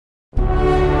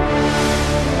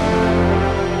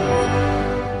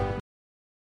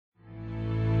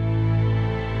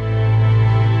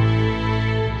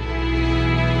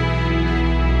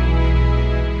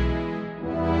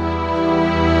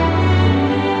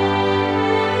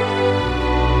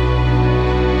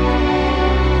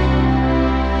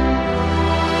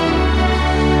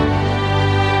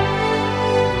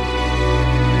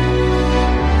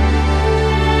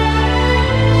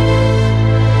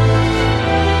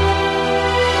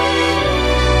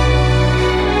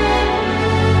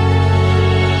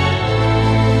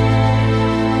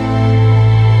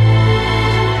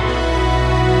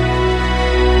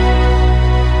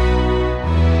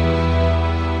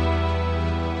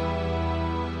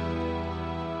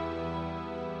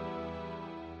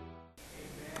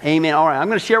Amen. All right, I'm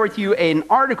going to share with you an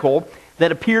article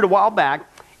that appeared a while back,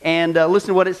 and listen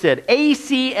to what it said.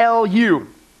 ACLU. How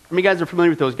many guys are familiar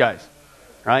with those guys?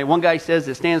 All right, one guy says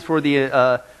it stands for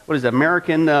the,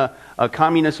 American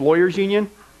Communist Lawyers Union.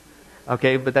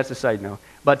 Okay, but that's a side note.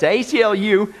 But the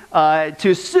ACLU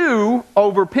to sue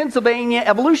over Pennsylvania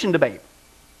evolution debate.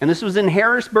 And this was in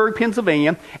Harrisburg,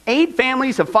 Pennsylvania. 8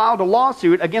 families have filed a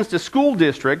lawsuit against a school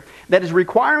district that is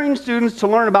requiring students to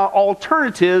learn about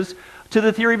alternatives to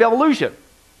the theory of evolution.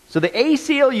 So the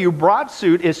ACLU brought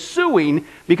suit, is suing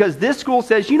because this school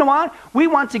says, you know what? We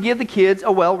want to give the kids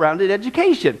a well-rounded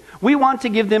education. We want to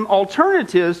give them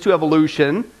alternatives to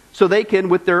evolution so they can,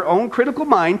 with their own critical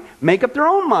mind, make up their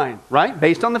own mind, right?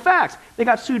 Based on the facts. They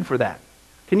got sued for that.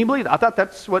 Can you believe that? I thought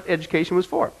that's what education was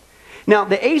for. Now,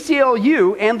 the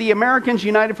ACLU and the Americans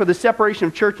United for the Separation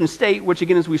of Church and State, which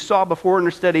again, as we saw before in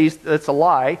our studies, that's a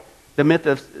lie. The myth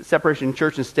of separation of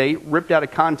church and state, ripped out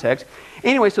of context.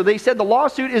 Anyway, so they said the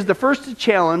lawsuit is the first to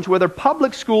challenge whether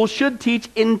public schools should teach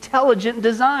intelligent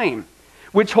design,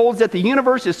 which holds that the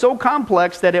universe is so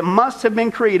complex that it must have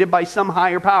been created by some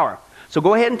higher power. So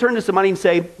go ahead and turn to somebody and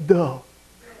say, duh.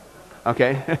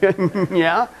 Okay?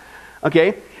 Yeah?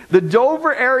 Okay? The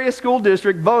Dover Area School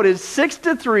District voted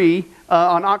 6-3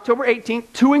 on October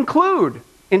 18th to include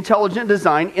intelligent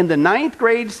design in the 9th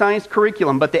grade science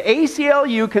curriculum. But the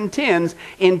ACLU contends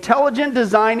intelligent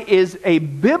design is a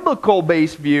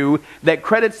biblical-based view that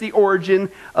credits the origin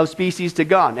of species to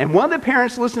God. And one of the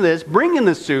parents, listen to this, bringing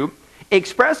the suit,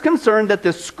 expressed concern that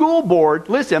the school board,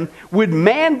 listen, would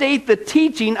mandate the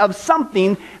teaching of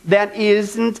something that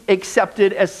isn't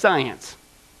accepted as science.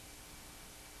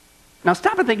 Now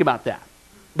stop and think about that.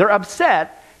 They're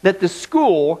upset that the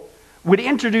school would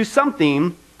introduce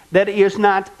something that is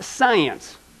not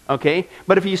science, okay?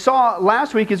 But if you saw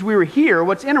last week as we were here,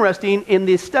 what's interesting in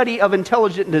the study of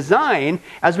intelligent design,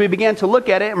 as we began to look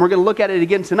at it, and we're going to look at it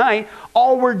again tonight,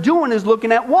 all we're doing is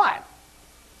looking at what?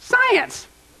 Science.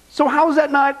 So how is that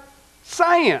not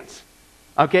science?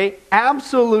 Okay?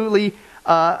 Absolutely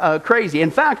crazy.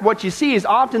 In fact, what you see is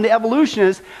often the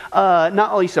evolutionists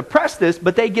not only suppress this,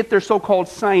 but they get their so-called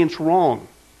science wrong.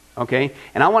 Okay?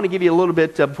 And I want to give you a little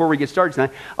bit, before we get started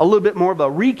tonight, a little bit more of a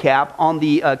recap on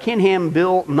the Ken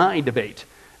Ham-Bill Nye debate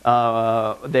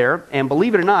there. And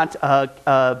believe it or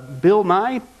not, Bill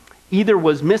Nye either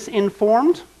was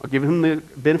misinformed, I'll give him the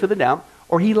benefit of the doubt,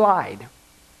 or he lied.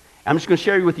 I'm just going to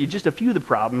share with you just a few of the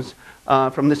problems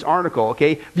from this article,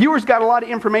 okay? Viewers got a lot of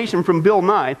information from Bill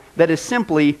Nye that is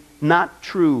simply not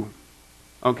true,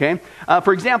 okay?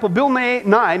 For example, Bill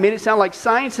Nye made it sound like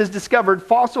science has discovered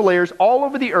fossil layers all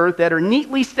over the earth that are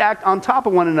neatly stacked on top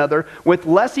of one another with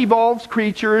less evolved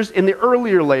creatures in the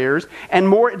earlier layers and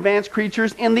more advanced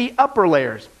creatures in the upper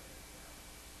layers.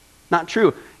 Not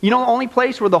true. You know the only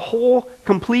place where the whole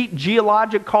complete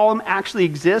geologic column actually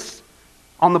exists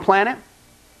on the planet?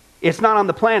 It's not on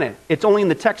the planet. It's only in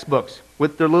the textbooks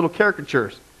with their little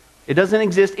caricatures. It doesn't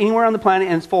exist anywhere on the planet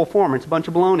in its full form. It's a bunch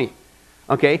of baloney.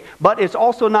 Okay? But it's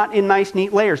also not in nice,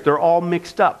 neat layers. They're all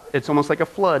mixed up. It's almost like a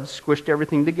flood squished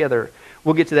everything together.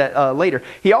 We'll get to that later.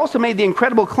 He also made the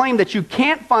incredible claim that you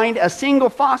can't find a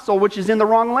single fossil which is in the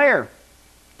wrong layer.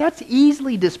 That's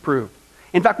easily disproved.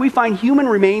 In fact, we find human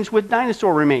remains with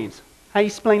dinosaur remains. How do you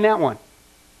explain that one?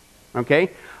 Okay?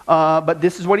 But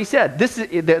this is what he said.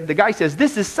 The guy says,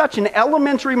 this is such an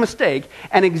elementary mistake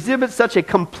and exhibits such a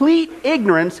complete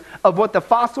ignorance of what the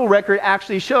fossil record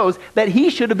actually shows that he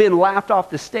should have been laughed off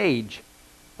the stage.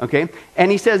 Okay? And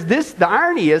he says, the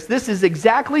irony is, this is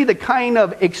exactly the kind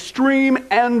of extreme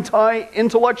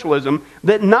anti-intellectualism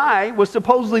that Nye was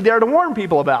supposedly there to warn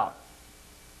people about.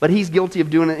 But he's guilty of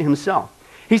doing it himself.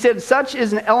 He said, such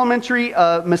is an elementary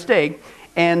mistake,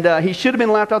 and he should have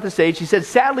been laughed off the stage. He said,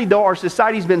 sadly, though, our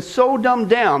society's been so dumbed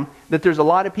down that there's a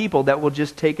lot of people that will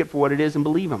just take it for what it is and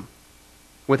believe him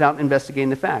without investigating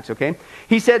the facts, okay?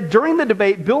 He said, during the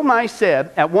debate, Bill Nye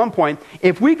said at one point,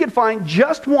 if we could find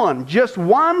just one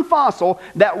fossil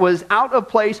that was out of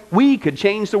place, we could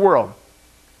change the world.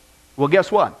 Well,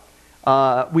 guess what?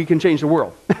 We can change the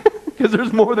world. Because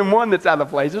there's more than one that's out of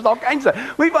place. There's all kinds of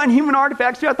stuff. We find human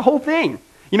artifacts throughout the whole thing.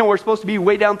 You know, we're supposed to be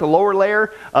way down at the lower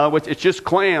layer, which it's just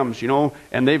clams, you know,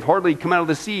 and they've hardly come out of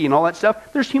the sea and all that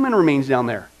stuff. There's human remains down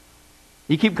there.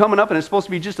 You keep coming up and it's supposed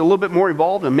to be just a little bit more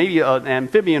evolved and maybe an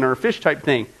amphibian or a fish type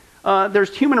thing.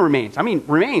 There's human remains. I mean,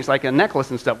 remains like a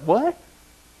necklace and stuff. What?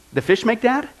 The fish make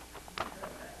that?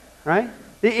 Right?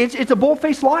 It's a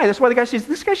bold-faced lie. That's why the guy says,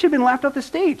 this guy should have been laughed off the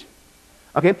stage.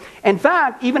 Okay? In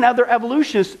fact, even other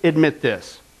evolutionists admit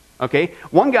this. Okay,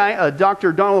 one guy,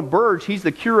 Dr. Donald Burge, he's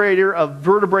the curator of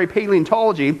vertebrate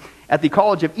paleontology at the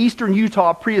College of Eastern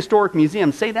Utah Prehistoric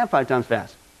Museum. Say that 5 times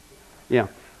fast. Yeah.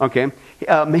 Okay.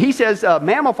 He says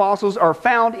mammal fossils are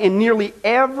found in nearly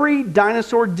every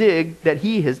dinosaur dig that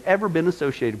he has ever been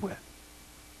associated with.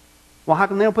 Well, how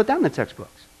come they don't put that in the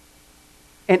textbooks?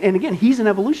 And again, he's an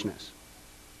evolutionist.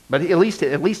 But at least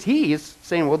he is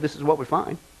saying, well, this is what we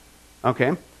find.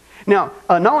 Okay. Now,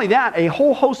 not only that, a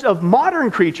whole host of modern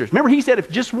creatures. Remember, he said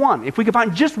if we could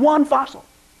find just one fossil,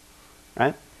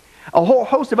 right? A whole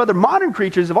host of other modern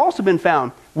creatures have also been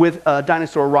found with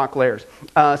dinosaur rock layers.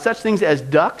 Such things as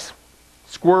ducks,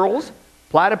 squirrels,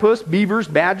 platypus, beavers,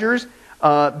 badgers,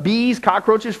 bees,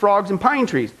 cockroaches, frogs, and pine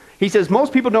trees. He says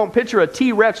most people don't picture a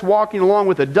T-Rex walking along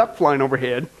with a duck flying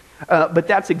overhead, but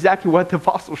that's exactly what the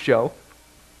fossils show.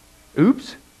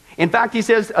 Oops. In fact, he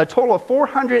says a total of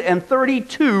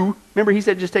 432, remember he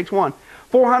said it just takes one,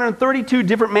 432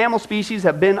 different mammal species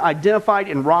have been identified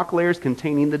in rock layers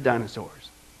containing the dinosaurs.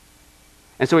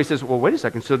 And so he says, well, wait a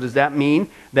second, so does that mean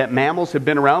that mammals have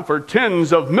been around for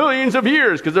tens of millions of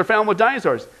years because they're found with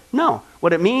dinosaurs? No.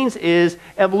 What it means is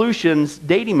evolution's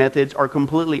dating methods are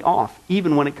completely off,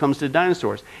 even when it comes to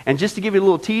dinosaurs. And just to give you a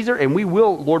little teaser, and we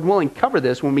will, Lord willing, cover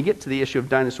this when we get to the issue of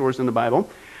dinosaurs in the Bible,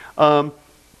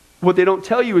 what they don't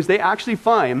tell you is they actually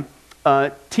find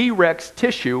T-Rex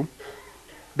tissue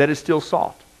that is still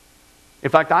soft. In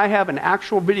fact, I have an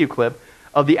actual video clip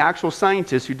of the actual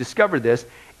scientists who discovered this,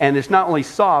 and it's not only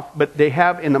soft, but they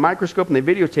have in the microscope, and they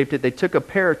videotaped it, they took a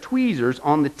pair of tweezers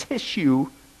on the tissue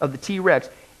of the T-Rex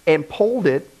and pulled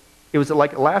it. It was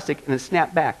like elastic, and it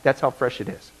snapped back. That's how fresh it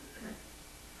is.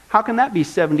 How can that be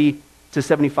 70 to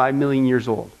 75 million years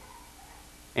old?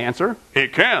 Answer,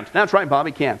 it can't. That's right, Bob,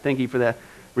 it can't. Thank you for that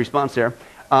response there.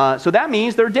 So that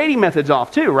means their dating method's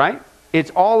off too, right?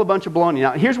 It's all a bunch of baloney.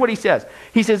 Now, here's what he says.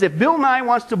 He says, if Bill Nye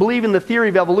wants to believe in the theory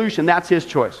of evolution, that's his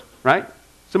choice, right?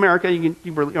 It's America, you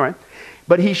really, all right.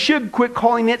 But he should quit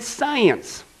calling it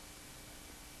science,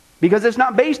 because it's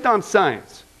not based on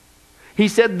science. He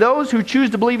said those who choose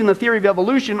to believe in the theory of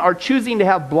evolution are choosing to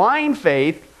have blind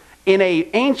faith in an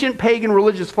ancient pagan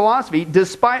religious philosophy,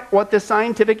 despite what the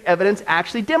scientific evidence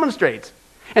actually demonstrates.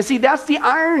 And see, that's the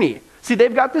irony. See,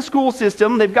 they've got the school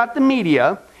system, they've got the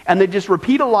media, and they just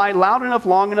repeat a lie loud enough,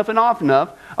 long enough, and often enough,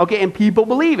 okay, and people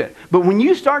believe it. But when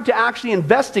you start to actually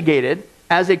investigate it,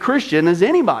 as a Christian, as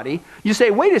anybody, you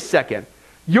say, wait a second,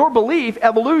 your belief,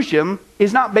 evolution,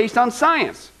 is not based on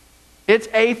science. It's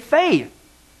a faith,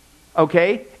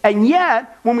 okay? And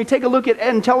yet, when we take a look at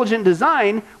intelligent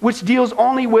design, which deals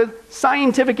only with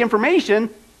scientific information,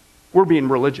 we're being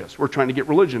religious. We're trying to get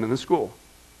religion in the school.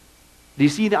 Do you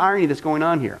see the irony that's going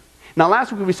on here? Now,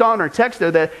 last week we saw in our text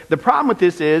there that the problem with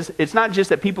this is, it's not just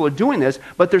that people are doing this,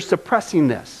 but they're suppressing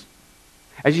this.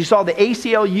 As you saw, the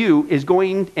ACLU is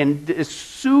going and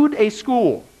sued a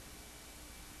school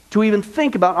to even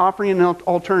think about offering an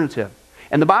alternative.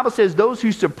 And the Bible says those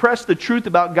who suppress the truth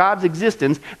about God's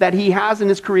existence that he has in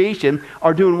his creation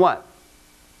are doing what?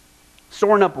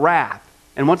 Storing up wrath.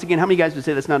 And once again, how many guys would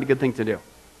say that's not a good thing to do?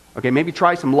 Okay, maybe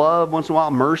try some love once in a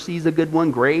while. Mercy is a good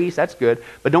one. Grace, that's good.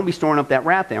 But don't be storing up that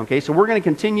wrath there, okay? So we're going to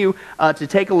continue to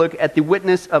take a look at the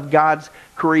witness of God's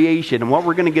creation. And what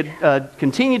we're going to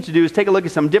continue to do is take a look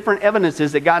at some different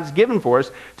evidences that God's given for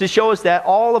us to show us that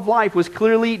all of life was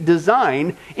clearly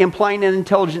designed, implying an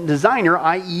intelligent designer,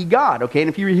 i.e. God, okay? And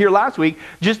if you were here last week,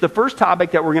 just the first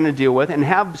topic that we're going to deal with and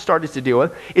have started to deal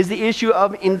with is the issue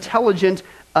of intelligent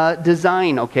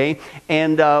design, okay?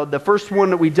 And the first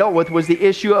one that we dealt with was the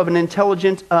issue of an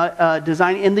intelligent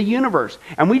design in the universe.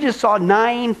 And we just saw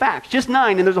 9 facts, just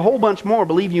 9, and there's a whole bunch more,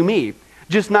 believe you me.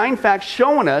 Just 9 facts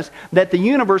showing us that the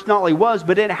universe not only was,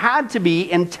 but it had to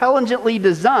be intelligently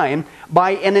designed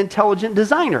by an intelligent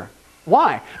designer.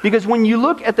 Why? Because when you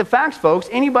look at the facts, folks,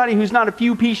 anybody who's not a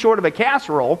few peas short of a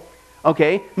casserole,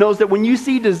 okay, knows that when you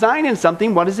see design in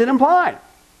something, what does it imply?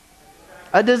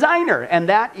 A designer, and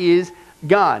that is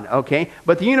God, okay?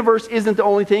 But the universe isn't the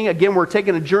only thing. Again, we're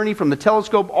taking a journey from the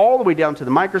telescope all the way down to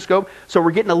the microscope, so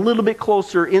we're getting a little bit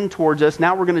closer in towards us.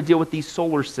 Now we're going to deal with the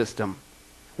solar system.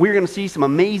 We're going to see some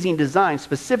amazing design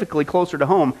specifically closer to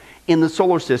home in the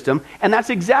solar system, and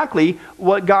that's exactly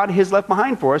what God has left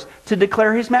behind for us to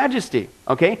declare his majesty,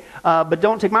 okay? But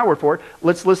don't take my word for it.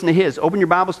 Let's listen to his. Open your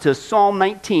Bibles to Psalm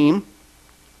 19.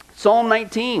 Psalm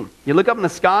 19. You look up in the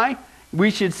sky,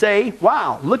 we should say,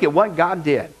 wow, look at what God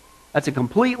did. That's a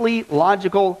completely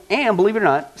logical and, believe it or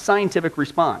not, scientific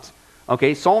response.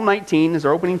 Okay, Psalm 19 is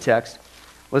our opening text.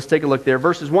 Let's take a look there.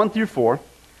 Verses 1 through 4.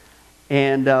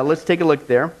 And let's take a look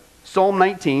there. Psalm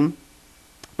 19,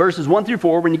 verses 1 through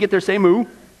 4. When you get there, say moo.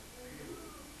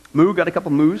 Moo, got a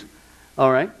couple moos. All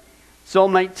right.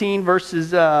 Psalm 19,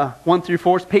 verses 1 through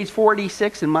 4. It's page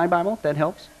 486 in my Bible. That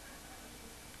helps.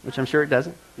 Which I'm sure it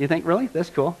doesn't. You think, really? That's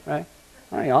cool, right?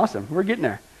 All right, awesome. We're getting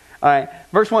there. All right.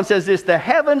 Verse 1 says this, the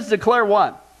heavens declare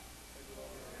what?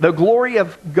 The glory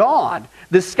of God.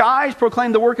 The skies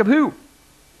proclaim the work of who?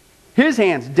 His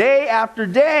hands, day after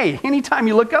day. Anytime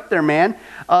you look up there, man,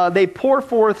 they pour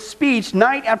forth speech.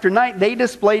 Night after night, they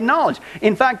display knowledge.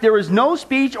 In fact, there is no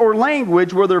speech or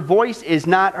language where their voice is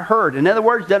not heard. In other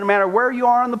words, it doesn't matter where you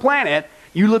are on the planet,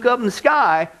 you look up in the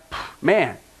sky,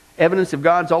 man, evidence of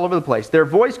God's all over the place. Their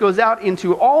voice goes out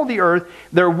into all the earth,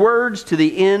 their words to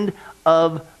the end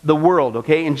of the world,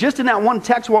 okay? And just in that one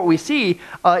text, what we see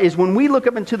is when we look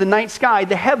up into the night sky,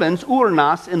 the heavens,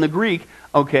 uranos in the Greek,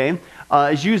 okay,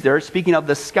 is used there, speaking of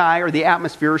the sky or the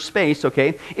atmosphere or space,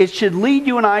 okay? It should lead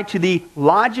you and I to the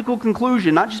logical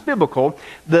conclusion, not just biblical,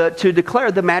 to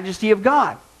declare the majesty of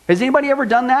God. Has anybody ever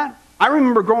done that? I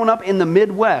remember growing up in the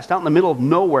Midwest, out in the middle of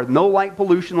nowhere, no light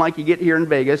pollution like you get here in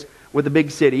Vegas with a big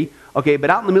city, okay, but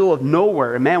out in the middle of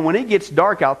nowhere. And man, when it gets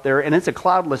dark out there and it's a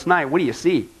cloudless night, what do you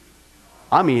see?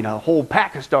 I mean, a whole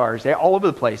pack of stars. They're all over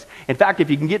the place. In fact, if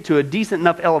you can get to a decent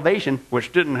enough elevation,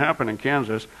 which didn't happen in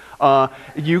Kansas,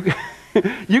 you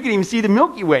you can even see the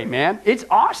Milky Way, man. It's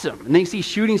awesome. And then you see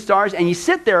shooting stars, and you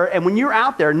sit there, and when you're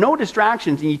out there, no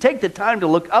distractions, and you take the time to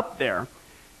look up there,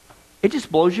 it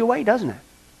just blows you away, doesn't it?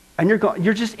 And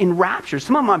you're just in rapture.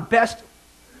 Some of my best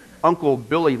Uncle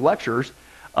Billy lectures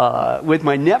with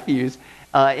my nephews,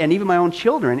 and even my own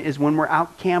children, is when we're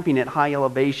out camping at high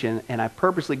elevation, and I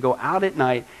purposely go out at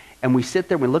night, and we sit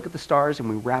there, we look at the stars, and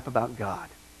we rap about God.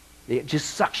 It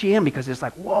just sucks you in because it's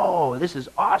like, whoa, this is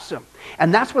awesome.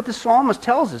 And that's what the psalmist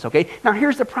tells us, okay? Now,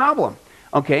 here's the problem,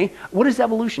 okay? What does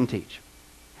evolution teach?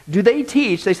 Do they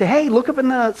teach, they say, hey, look up in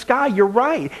the sky, you're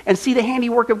right, and see the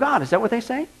handiwork of God. Is that what they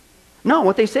say? No,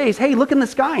 what they say is, hey, look in the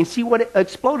sky and see what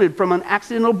exploded from an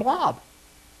accidental blob,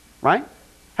 right?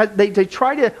 They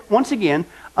try to, once again,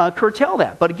 curtail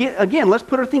that. But again, let's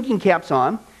put our thinking caps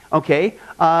on, okay?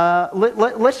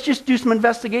 Let's just do some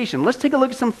investigation. Let's take a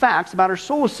look at some facts about our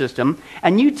solar system,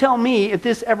 and you tell me if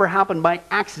this ever happened by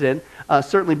accident,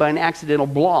 certainly by an accidental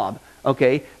blob.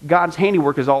 Okay, God's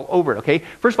handiwork is all over it, okay?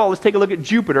 First of all, let's take a look at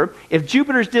Jupiter. If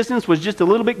Jupiter's distance was just a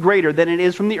little bit greater than it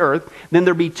is from the Earth, then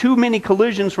there'd be too many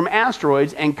collisions from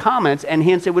asteroids and comets, and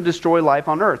hence it would destroy life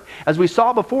on Earth. As we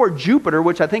saw before, Jupiter,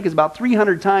 which I think is about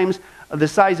 300 times the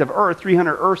size of Earth,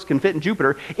 300 Earths can fit in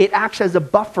Jupiter, it acts as a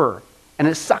buffer, and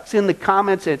it sucks in the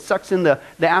comets, it sucks in the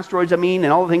asteroids, and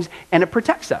all the things, and it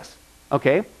protects us,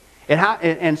 okay?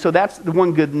 And so that's the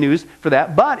one good news for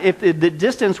that. But if the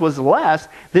distance was less,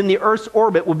 then the Earth's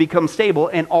orbit will become stable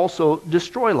and also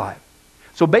destroy life.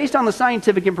 So based on the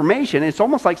scientific information, it's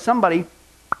almost like somebody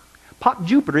popped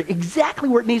Jupiter exactly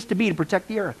where it needs to be to protect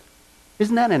the Earth.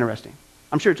 Isn't that interesting?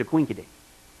 I'm sure it's a quinky-dink.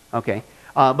 Okay,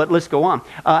 but let's go on.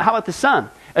 How about the sun?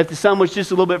 If the sun was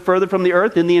just a little bit further from the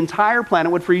Earth, then the entire planet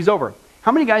would freeze over.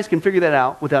 How many guys can figure that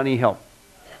out without any help?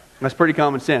 That's pretty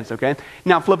common sense, okay?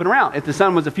 Now, flipping around, if the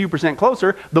sun was a few percent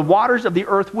closer, the waters of the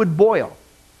earth would boil.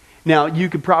 Now, you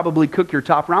could probably cook your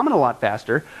top ramen a lot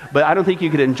faster, but I don't think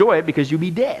you could enjoy it because you'd be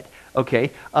dead,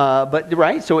 okay?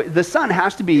 Right? So the sun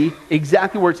has to be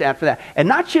exactly where it's at for that. And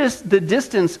not just the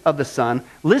distance of the sun.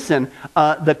 Listen,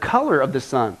 the color of the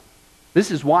sun. This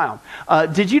is wild.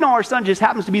 Did you know our sun just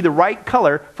happens to be the right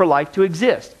color for life to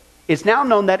exist? It's now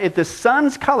known that if the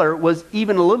sun's color was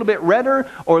even a little bit redder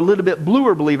or a little bit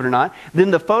bluer, believe it or not,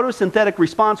 then the photosynthetic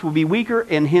response would be weaker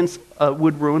and hence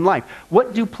would ruin life.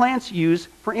 What do plants use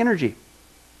for energy?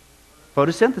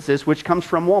 Photosynthesis, which comes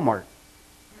from Walmart.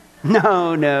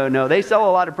 No. They sell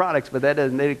a lot of products, but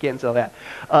they can't sell that.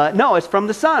 No, it's from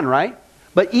the sun, right?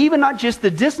 But even not just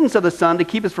the distance of the sun to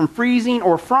keep us from freezing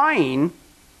or frying,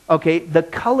 okay, the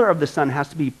color of the sun has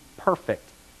to be perfect.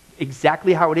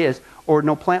 Exactly how it is, or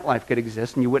no plant life could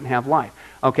exist and you wouldn't have life.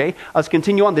 Okay, let's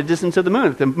continue on. The distance of the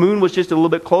moon. If the moon was just a little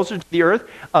bit closer to the earth,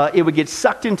 it would get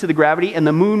sucked into the gravity and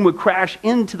the moon would crash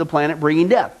into the planet, bringing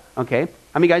death. Okay,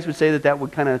 how many guys would say that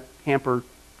would kind of hamper,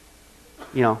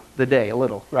 the day a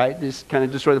little, right? Just kind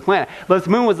of destroy the planet. But if the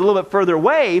moon was a little bit further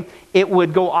away, it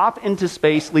would go off into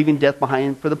space, leaving death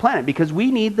behind for the planet. Because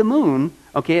we need the moon,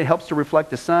 okay? It helps to reflect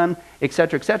the sun,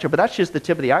 etc., etc. But that's just the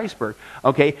tip of the iceberg,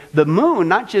 okay? The moon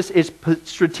not just is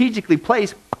strategically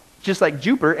placed, just like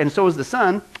Jupiter, and so is the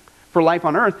sun, for life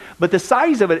on Earth, but the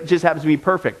size of it just happens to be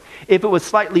perfect. If it was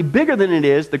slightly bigger than it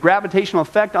is, the gravitational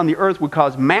effect on the Earth would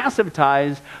cause massive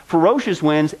tides, ferocious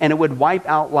winds, and it would wipe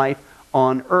out life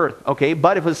on Earth, okay?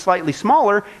 But if it was slightly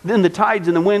smaller, then the tides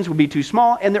and the winds would be too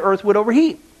small and the Earth would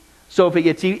overheat. So if it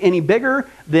gets any bigger,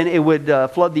 then it would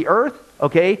flood the Earth,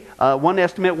 okay? One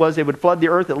estimate was it would flood the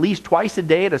Earth at least twice a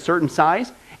day at a certain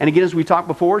size. And again, as we talked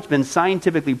before, it's been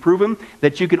scientifically proven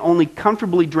that you can only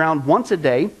comfortably drown once a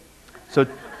day. So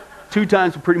 2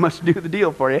 times will pretty much do the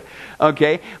deal for you.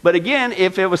 Okay, but again,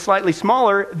 if it was slightly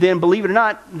smaller, then believe it or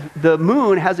not, the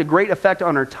moon has a great effect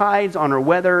on our tides, on our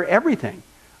weather, everything.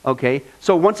 Okay,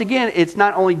 so once again, it's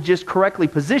not only just correctly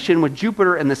positioned with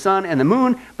Jupiter and the sun and the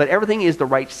moon, but everything is the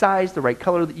right size, the right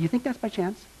color. You think that's by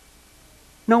chance?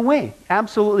 No way.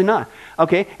 Absolutely not.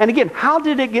 Okay, and again, how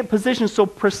did it get positioned so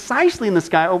precisely in the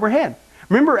sky overhead?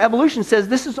 Remember, evolution says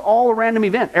this is all a random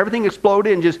event. Everything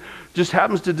exploded and just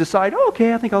happens to decide, oh,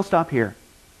 okay, I think I'll stop here.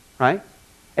 Right?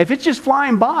 If it's just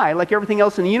flying by, like everything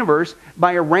else in the universe,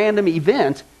 by a random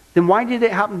event, then why did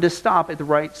it happen to stop at the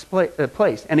right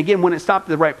place? And again, when it stopped at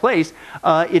the right place,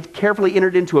 it carefully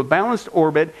entered into a balanced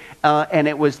orbit, and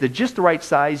it was just the right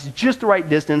size, just the right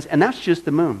distance, and that's just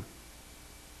the moon.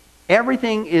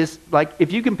 Everything is like,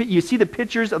 if you see the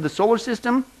pictures of the solar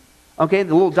system, okay,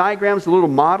 the little diagrams, the little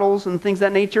models and things of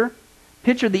that nature,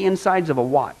 picture the insides of a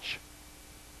watch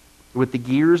with the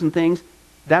gears and things.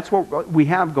 That's what we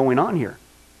have going on here.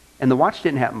 And the watch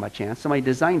didn't happen by chance. Somebody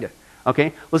designed it.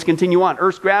 Okay, let's continue on.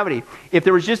 Earth's gravity. If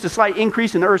there was just a slight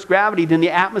increase in the Earth's gravity, then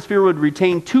the atmosphere would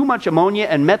retain too much ammonia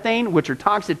and methane, which are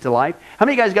toxic to life. How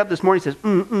many guys got up this morning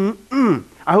and says,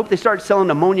 I hope they start selling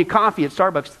ammonia coffee at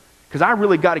Starbucks, because I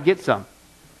really got to get some.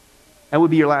 That would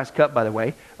be your last cup, by the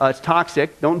way. It's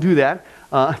toxic. Don't do that.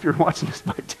 If you're watching this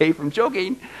by tape, I'm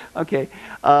joking. Okay.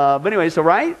 But anyway, so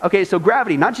right? Okay, so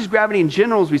gravity. Not just gravity in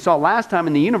general, as we saw last time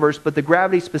in the universe, but the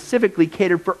gravity specifically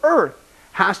catered for Earth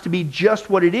has to be just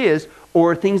what it is,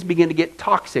 or things begin to get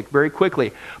toxic very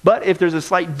quickly. But if there's a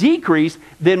slight decrease,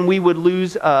 then we would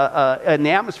lose, in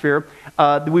the atmosphere,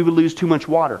 we would lose too much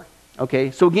water.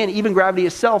 Okay, so again, even gravity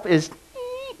itself is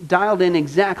dialed in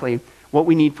exactly what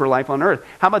we need for life on Earth.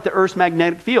 How about the Earth's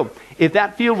magnetic field? If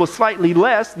that field was slightly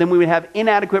less, then we would have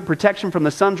inadequate protection from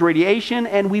the sun's radiation,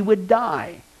 and we would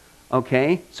die.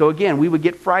 Okay, so again, we would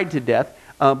get fried to death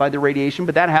by the radiation,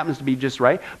 but that happens to be just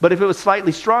right. But if it was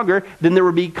slightly stronger, then there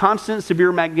would be constant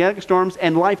severe magnetic storms,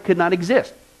 and life could not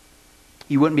exist.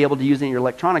 You wouldn't be able to use any of your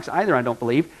electronics either, I don't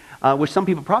believe, which some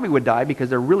people probably would die because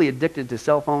they're really addicted to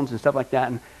cell phones and stuff like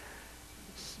that. And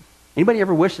anybody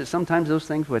ever wish that sometimes those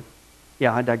things would...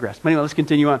 Yeah, I digress. But anyway, let's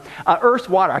continue on. Earth's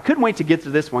water. I couldn't wait to get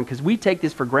to this one because we take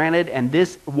this for granted, and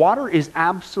this water is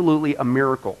absolutely a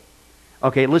miracle.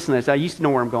 Okay, listen to this. I used to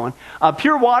know where I'm going.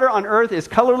 Pure water on Earth is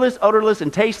colorless, odorless,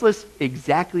 and tasteless,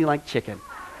 exactly like chicken.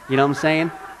 You know what I'm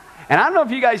saying? And I don't know if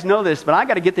you guys know this, but I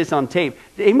got to get this on tape.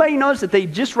 Anybody notice that they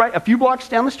just right a few blocks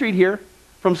down the street here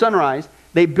from Sunrise,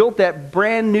 they built that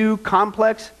brand new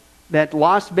complex, that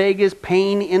Las Vegas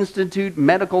Pain Institute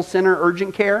Medical Center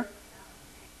Urgent Care?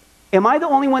 Am I the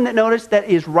only one that noticed that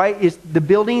is the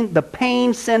building, the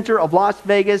Pain Center of Las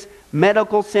Vegas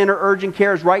Medical Center Urgent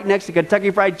Care is right next to Kentucky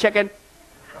Fried Chicken?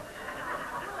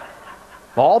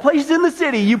 Of all places in the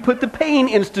city, you put the Pain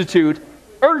Institute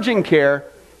Urgent Care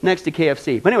next to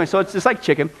KFC. But anyway, so it's just like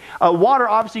chicken. Water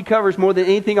obviously covers more than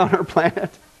anything on our planet.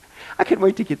 I can't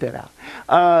wait to get that out.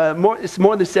 It's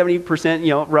more than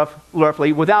 70%,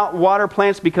 roughly. Without water,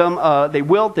 plants become, they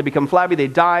wilt, they become flabby, they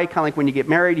die, kind of like when you get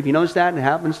married. If you notice that, it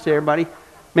happens to everybody.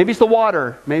 Maybe it's the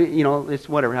water. Maybe, it's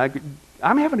whatever.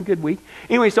 I'm having a good week.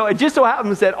 Anyway, so it just so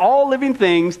happens that all living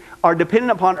things are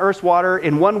dependent upon Earth's water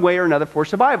in one way or another for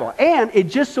survival. And it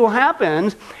just so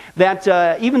happens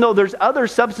that even though there's other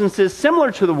substances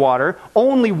similar to the water,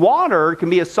 only water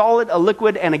can be a solid, a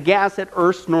liquid, and a gas at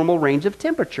Earth's normal range of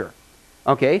temperature.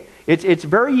 Okay? It's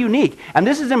very unique. And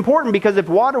this is important because if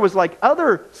water was like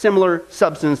other similar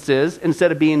substances,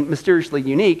 instead of being mysteriously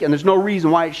unique, and there's no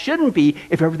reason why it shouldn't be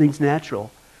if everything's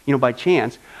natural, by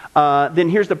chance, then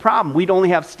here's the problem. We'd only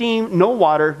have steam, no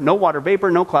water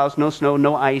vapor, no clouds, no snow,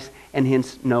 no ice, and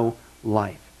hence no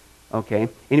life. Okay?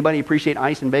 Anybody appreciate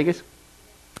ice in Vegas?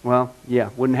 Well, yeah,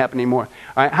 wouldn't happen anymore.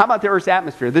 All right, how about the Earth's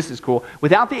atmosphere? This is cool.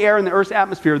 Without the air in the Earth's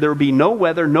atmosphere, there would be no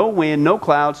weather, no wind, no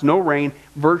clouds, no rain,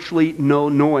 virtually no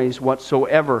noise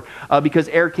whatsoever, because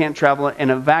air can't travel in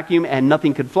a vacuum and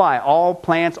nothing could fly. All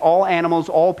plants, all animals,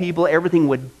 all people, everything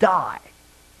would die.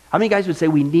 How many guys would say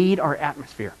we need our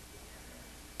atmosphere?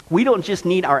 We don't just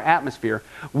need our atmosphere.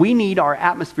 We need our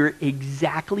atmosphere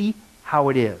exactly how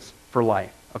it is for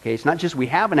life. Okay, it's not just we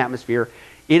have an atmosphere.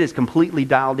 It is completely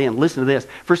dialed in. Listen to this.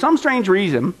 For some strange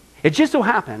reason, it just so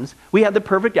happens we have the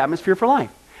perfect atmosphere for life.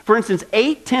 For instance,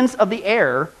 8/10 of the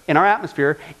air in our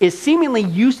atmosphere is seemingly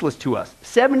useless to us.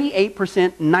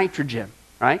 78% nitrogen,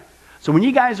 right? So when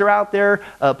you guys are out there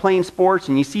playing sports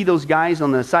and you see those guys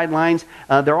on the sidelines,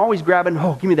 they're always grabbing,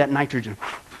 oh, give me that nitrogen.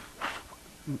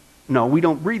 No, we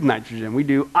don't breathe nitrogen. We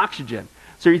do oxygen.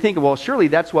 So you're thinking, well, surely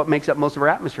that's what makes up most of our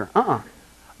atmosphere.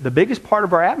 The biggest part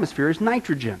of our atmosphere is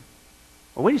nitrogen.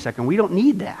 Well, wait a second. We don't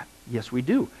need that. Yes, we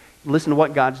do. Listen to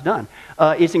what God's done.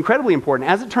 It's incredibly important.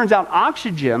 As it turns out,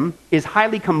 oxygen is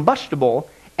highly combustible,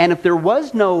 and if there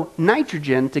was no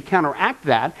nitrogen to counteract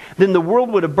that, then the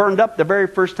world would have burned up the very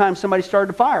first time somebody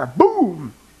started a fire.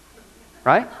 Boom!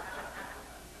 Right?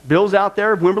 Bill's out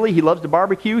there, Wimberley, he loves to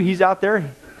barbecue. He's out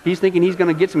there. He's thinking he's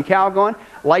going to get some cow going.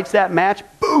 Lights that match.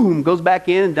 Boom! Goes back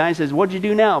in, and Diane says, "What'd you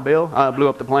do now, Bill?" "I blew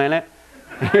up the planet."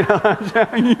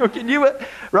 Can you,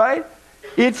 right?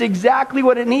 It's exactly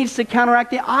what it needs to counteract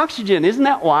the oxygen. Isn't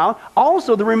that wild?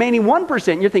 Also, the remaining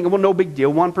 1%, you're thinking, well, no big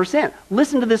deal, 1%.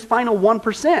 Listen to this final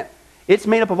 1%. It's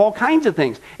made up of all kinds of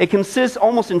things. It consists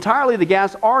almost entirely of the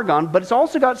gas argon, but it's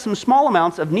also got some small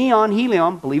amounts of neon,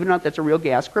 helium, believe it or not, that's a real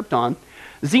gas, krypton,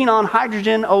 xenon,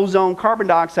 hydrogen, ozone, carbon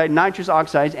dioxide, nitrous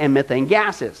oxides, and methane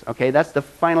gases. Okay, that's the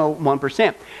final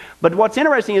 1%. But what's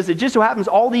interesting is it just so happens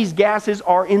all these gases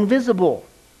are invisible.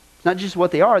 It's not just what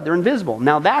they are, they're invisible.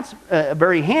 Now that's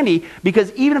very handy,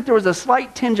 because even if there was a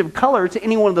slight tinge of color to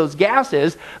any one of those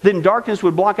gases, then darkness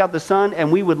would block out the sun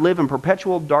and we would live in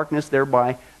perpetual darkness,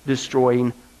 thereby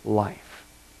destroying life.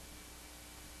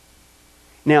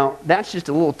 Now, that's just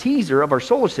a little teaser of our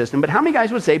solar system, but how many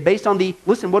guys would say, based on the,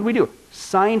 listen, what do we do?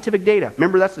 Scientific data.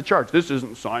 Remember, that's the charge. This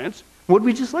isn't science. What did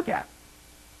we just look at?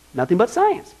 Nothing but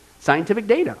science. Scientific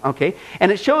data, okay?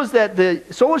 And it shows that the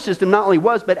solar system not only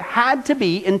was, but had to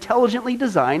be intelligently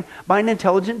designed by an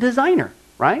intelligent designer,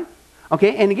 right?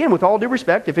 Okay, and again, with all due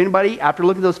respect, if anybody, after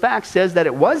looking at those facts, says that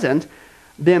it wasn't,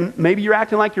 then maybe you're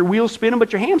acting like your wheel's spinning,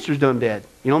 but your hamster's done dead.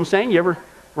 You know what I'm saying? You ever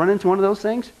run into one of those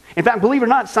things? In fact, believe it or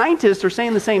not, scientists are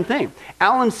saying the same thing.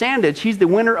 Alan Sandage, he's the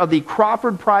winner of the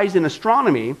Crawford Prize in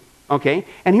Astronomy, okay?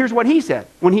 And here's what he said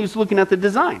when he was looking at the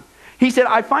design. He said,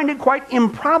 "I find it quite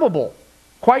improbable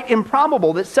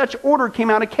that such order came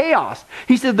out of chaos."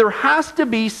 He said, "There has to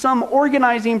be some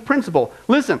organizing principle."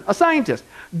 Listen, a scientist.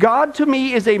 "God to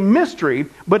me is a mystery,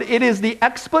 but it is the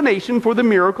explanation for the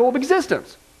miracle of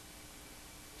existence."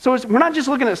 So we're not just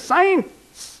looking at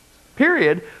science,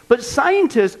 period, but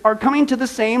scientists are coming to the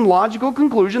same logical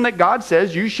conclusion that God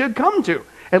says you should come to.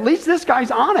 At least this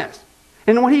guy's honest.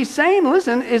 And what he's saying,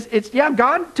 listen, yeah,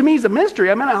 God to me is a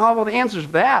mystery. I may not have all the answers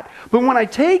for that. But when I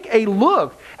take a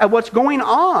look at what's going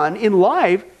on in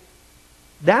life,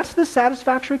 that's the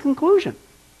satisfactory conclusion.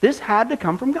 This had to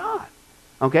come from God.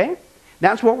 Okay?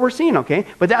 That's what we're seeing, okay?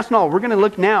 But that's not all. We're going to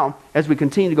look now, as we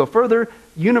continue to go further,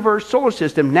 universe, solar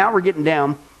system, now we're getting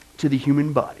down to the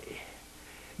human body.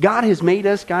 God has made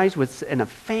us, guys, with a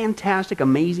fantastic,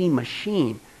 amazing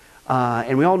machine.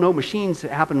 And we all know machines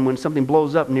happen when something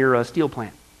blows up near a steel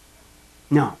plant.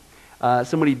 No.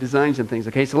 Somebody designs some things,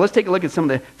 okay? So let's take a look at some of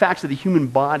the facts of the human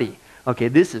body. Okay,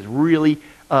 this is really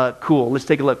cool. Let's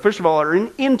take a look. First of all, our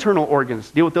internal organs.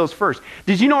 Deal with those first.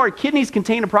 Did you know our kidneys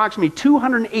contain approximately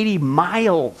 280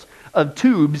 miles of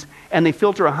tubes, and they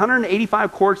filter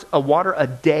 185 quarts of water a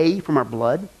day from our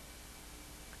blood?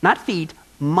 Not feet,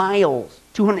 miles.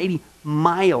 280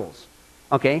 miles.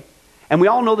 Okay? And we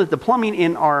all know that the plumbing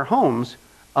in our homes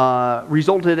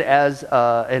resulted as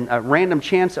a random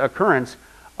chance occurrence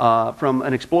from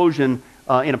an explosion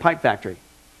in a pipe factory.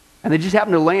 And they just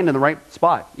happened to land in the right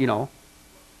spot, you know,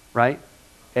 right?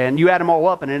 And you add them all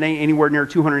up, and it ain't anywhere near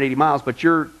 280 miles, but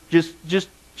you're just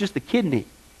the kidney.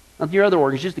 Not your other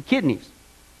organs, just the kidneys.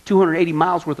 280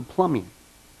 miles worth of plumbing.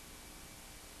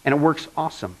 And it works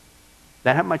awesome.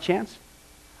 That happened by chance?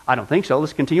 I don't think so.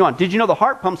 Let's continue on. Did you know the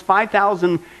heart pumps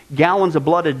 5,000 gallons of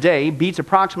blood a day, beats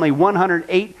approximately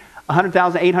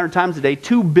 100,800 times a day,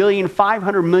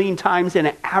 2,500,000,000 times in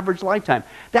an average lifetime?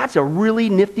 That's a really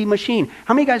nifty machine.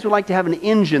 How many guys would like to have an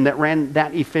engine that ran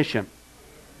that efficient?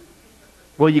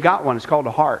 Well, you got one. It's called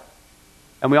a heart.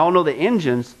 And we all know the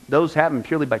engines, those happen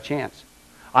purely by chance.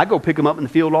 I go pick them up in the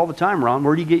field all the time, Ron.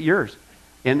 Where do you get yours?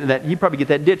 And that you probably get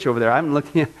that ditch over there. I haven't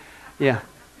looked. Yeah.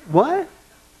 What?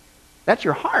 That's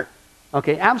your heart.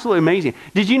 Okay, absolutely amazing.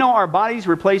 Did you know our bodies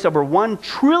replace over 1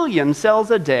 trillion cells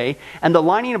a day, and the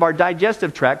lining of our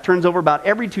digestive tract turns over about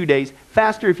every 2 days,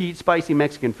 faster if you eat spicy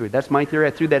Mexican food? That's my theory.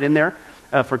 I threw that in there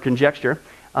for conjecture.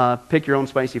 Pick your own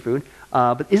spicy food.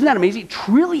 But isn't that amazing?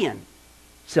 Trillion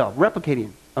cell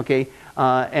replicating. Okay,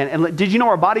 and did you know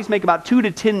our bodies make about 2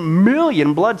 to 10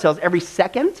 million blood cells every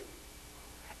second?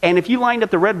 And if you lined up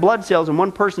the red blood cells in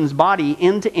one person's body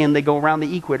end to end, they go around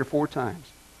the equator 4 times.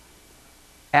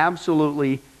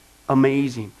 Absolutely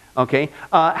amazing. Okay,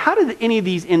 how did any of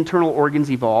these internal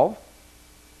organs evolve?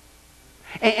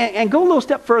 And go a little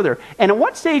step further. And at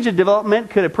what stage of development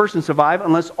could a person survive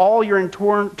unless all your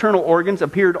internal organs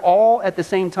appeared all at the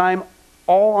same time,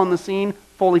 all on the scene,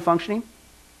 fully functioning?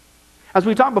 As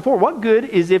we talked before, what good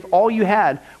is if all you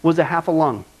had was a half a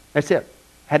lung? That's it.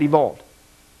 Had evolved.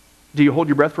 Do you hold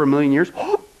your breath for 1,000,000 years?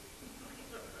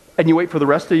 and you wait for the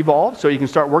rest to evolve so you can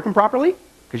start working properly,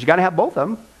 because you got to have both of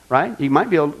them, right? You might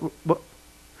be able. Well,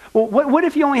 what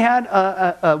if you only had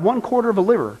 1/4 of a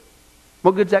liver?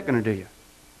 What good's that going to do you?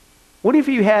 What if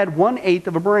you had 1/8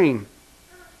 of a brain?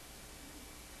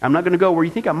 I'm not going to go where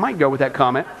you think I might go with that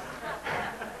comment,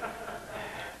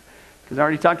 because I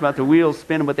already talked about the wheels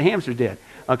spinning what the hamster did.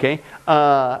 Okay,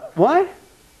 what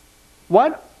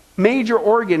major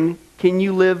organ can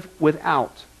you live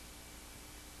without?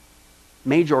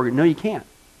 Major organ? No, you can't.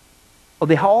 Oh,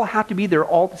 they all have to be there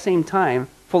all at the same time,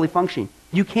 fully functioning.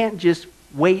 You can't just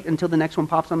wait until the next one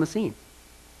pops on the scene.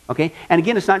 Okay? And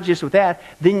again, it's not just with that.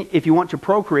 Then if you want to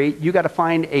procreate, you got to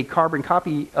find a carbon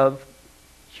copy of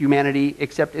humanity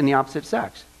except in the opposite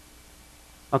sex.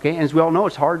 Okay? And as we all know,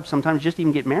 it's hard sometimes just to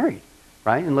even get married,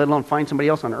 right? And let alone find somebody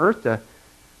else on earth to...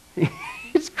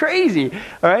 It's crazy.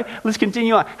 All right? Let's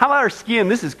continue on. How about our skin?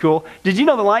 This is cool. Did you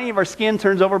know the lining of our skin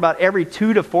turns over about every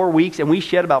 2 to 4 weeks, and we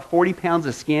shed about 40 pounds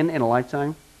of skin in a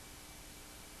lifetime?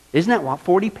 Isn't that wild?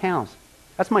 40 pounds.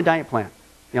 That's my diet plan.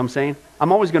 You know what I'm saying?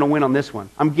 I'm always going to win on this one.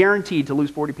 I'm guaranteed to lose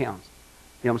 40 pounds.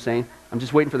 You know what I'm saying? I'm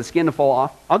just waiting for the skin to fall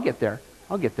off. I'll get there.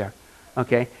 I'll get there.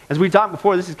 Okay? As we talked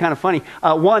before, this is kind of funny.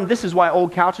 One, this is why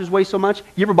old couches weigh so much.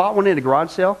 You ever bought one at a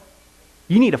garage sale?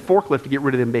 You need a forklift to get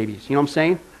rid of them babies. You know what I'm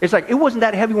saying? It's like, it wasn't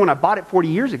that heavy when I bought it 40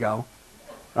 years ago.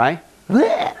 Right?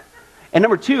 Blech. And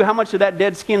number two, how much of that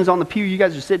dead skin is on the pew you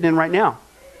guys are sitting in right now?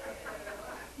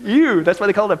 You. That's why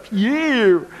they call it a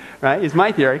pew. Right? It's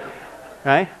my theory.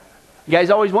 Right? You guys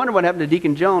always wonder what happened to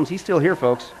Deacon Jones. He's still here,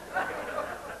 folks.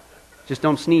 Just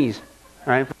don't sneeze.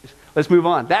 All right? Let's move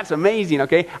on. That's amazing,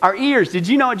 okay? Our ears. Did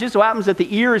you know it just so happens that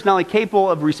the ear is not only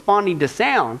capable of responding to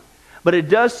sound, but it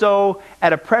does so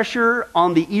at a pressure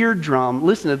on the eardrum.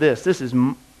 Listen to this. This is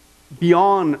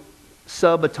beyond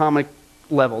subatomic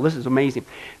level. This is amazing.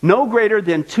 No greater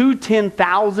than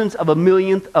 2/10,000ths of a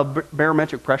millionth of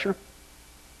barometric pressure.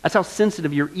 That's how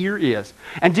sensitive your ear is.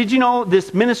 And did you know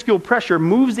this minuscule pressure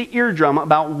moves the eardrum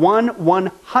about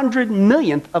 1/100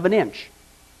 millionth of an inch?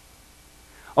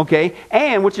 Okay,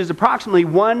 and which is approximately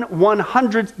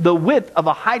 1/100th the width of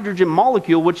a hydrogen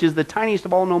molecule, which is the tiniest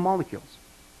of all known molecules.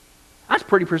 That's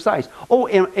pretty precise. Oh,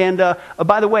 and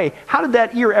by the way, how did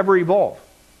that ear ever evolve?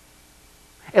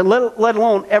 And let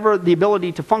alone ever the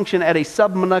ability to function at a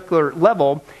submolecular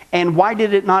level, and why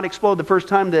did it not explode the first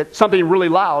time that something really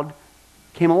loud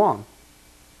came along?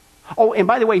 Oh, and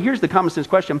by the way, here's the common sense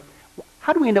question.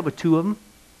 How do we end up with two of them?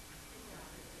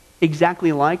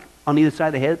 Exactly alike on either side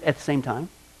of the head at the same time?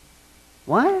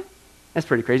 What? That's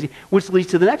pretty crazy. Which leads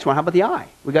to the next one. How about the eye?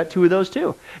 We got two of those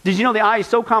too. Did you know the eye is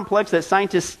so complex that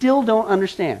scientists still don't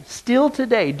understand, still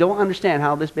today don't understand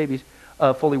how this baby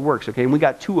fully works, okay? And we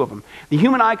got two of them. The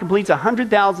human eye completes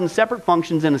 100,000 separate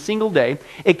functions in a single day.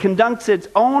 It conducts its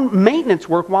own maintenance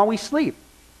work while we sleep.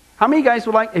 How many of you guys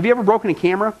would like, have you ever broken a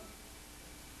camera?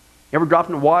 You ever dropped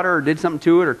in the water or did something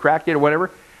to it or cracked it or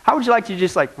whatever? How would you like to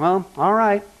just like, well, all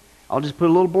right, I'll just put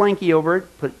a little blankie over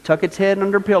it, tuck its head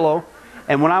under a pillow,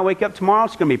 and when I wake up tomorrow,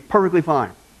 it's going to be perfectly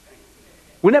fine.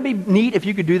 Wouldn't that be neat if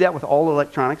you could do that with all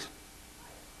electronics?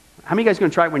 How many of you guys are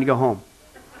going to try it when you go home?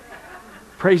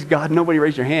 Praise God, nobody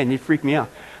raised your hand. You freak me out.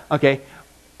 Okay,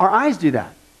 our eyes do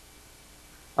that.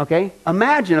 Okay,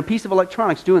 imagine a piece of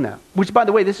electronics doing that. Which, by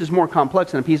the way, this is more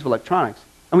complex than a piece of electronics.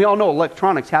 And we all know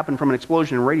electronics happen from an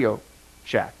explosion in a Radio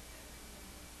Shack.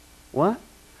 What?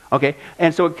 Okay,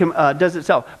 and so it does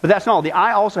itself. But that's not all. The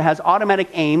eye also has automatic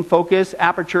aim, focus,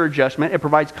 aperture adjustment. It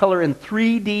provides color in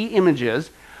 3D images,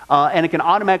 and it can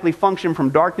automatically function from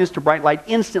darkness to bright light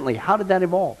instantly. How did that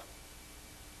evolve?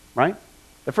 Right?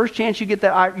 The first chance you get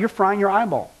that eye, you're frying your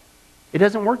eyeball. It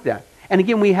doesn't work that. And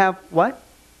again, we have what?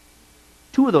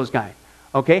 Two of those guys.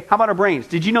 Okay, how about our brains?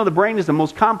 Did you know the brain is the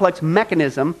most complex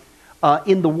mechanism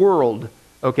in the world?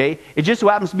 Okay, it just so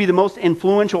happens to be the most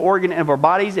influential organ of our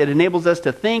bodies. It enables us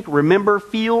to think, remember,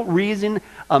 feel, reason,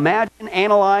 imagine,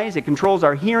 analyze. It controls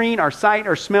our hearing, our sight,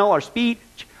 our smell, our speech,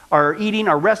 our eating,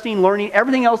 our resting, learning,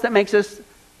 everything else that makes us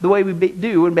the way we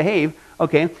do and behave.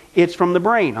 Okay, it's from the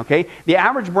brain. Okay, the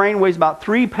average brain weighs about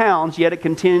 3 pounds, yet it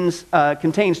contains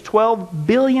 12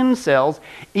 billion cells,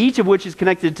 each of which is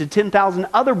connected to 10,000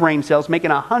 other brain cells, making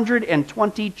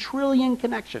 120 trillion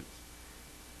connections.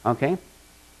 Okay.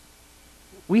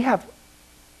 We have,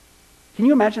 can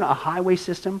you imagine a highway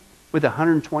system with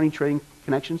 120 trillion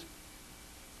connections?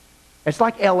 It's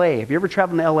like LA. Have you ever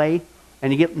traveled to LA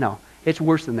and you get, no, it's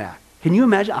worse than that. Can you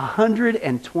imagine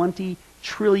 120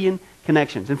 trillion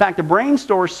connections? In fact, the brain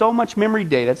stores so much memory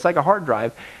data, it's like a hard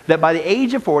drive, that by the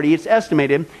age of 40, it's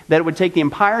estimated that it would take the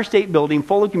Empire State Building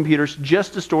full of computers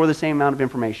just to store the same amount of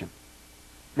information.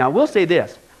 Now, I will say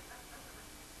this.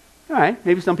 All right,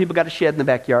 maybe some people got a shed in the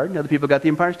backyard, and other people got the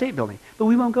Empire State Building. But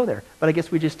we won't go there. But I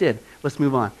guess we just did. Let's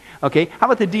move on. Okay, how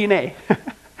about the DNA?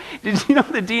 Did you know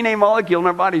the DNA molecule in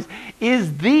our bodies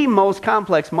is the most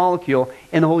complex molecule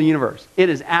in the whole universe? It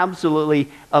is absolutely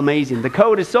amazing. The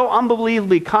code is so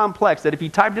unbelievably complex that if you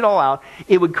typed it all out,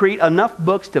 it would create enough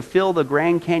books to fill the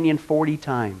Grand Canyon 40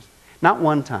 times. Not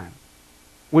one time.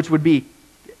 Which would be,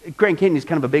 Grand Canyon is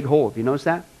kind of a big hole. Have you noticed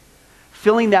that?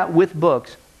 Filling that with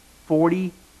books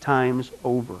 40 times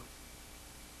over.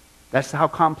 That's how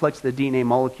complex the DNA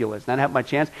molecule is. Not have my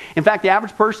chance. In fact, the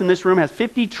average person in this room has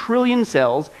 50 trillion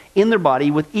cells in their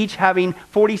body, with each having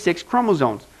 46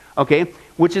 chromosomes. Okay,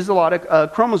 which is a lot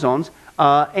of chromosomes.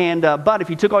 But if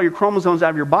you took all your chromosomes out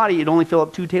of your body, it'd only fill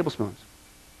up 2 tablespoons.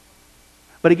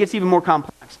 But it gets even more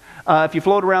complex. If you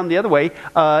float around the other way,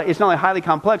 it's not only highly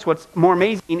complex. What's more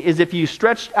amazing is if you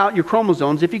stretched out your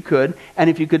chromosomes, if you could, and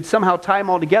if you could somehow tie them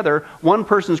all together, one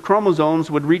person's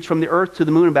chromosomes would reach from the earth to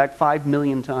the moon and back 5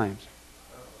 million times.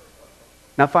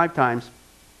 Not 5 times,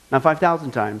 not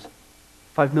 5,000 times,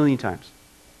 5 million times.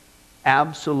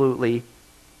 Absolutely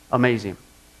amazing.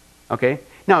 Okay?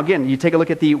 Now again, you take a look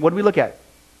at what do we look at?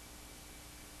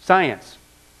 Science.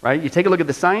 Right? You take a look at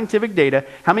the scientific data.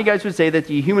 How many guys would say that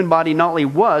the human body not only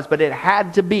was, but it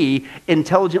had to be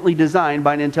intelligently designed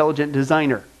by an intelligent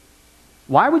designer?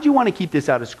 Why would you want to keep this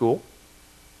out of school?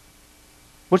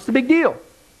 What's the big deal?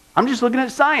 I'm just looking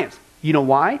at science. You know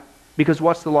why? Because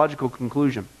what's the logical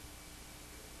conclusion?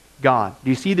 God.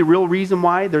 Do you see the real reason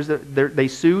why they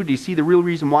sued? Do you see the real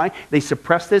reason why they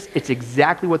suppressed this? It's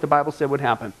exactly what the Bible said would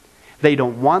happen. They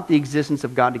don't want the existence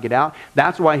of God to get out.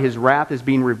 That's why his wrath is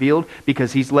being revealed,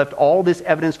 because he's left all this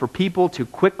evidence for people to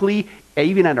quickly,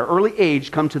 even at an early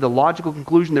age, come to the logical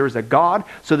conclusion there is a God,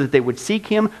 so that they would seek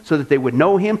him, so that they would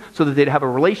know him, so that they'd have a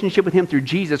relationship with him through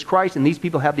Jesus Christ, and these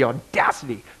people have the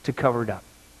audacity to cover it up.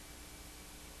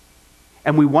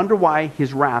 And we wonder why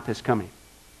his wrath is coming.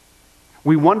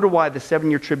 We wonder why the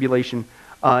 7-year tribulation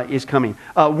is coming.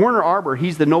 Werner Arber,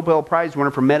 he's the Nobel Prize winner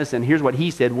for medicine. Here's what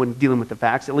he said when dealing with the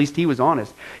facts. At least he was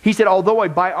honest. He said, although a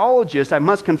biologist, I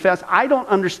must confess, I don't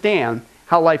understand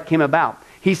how life came about.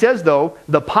 He says, though,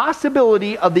 the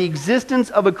possibility of the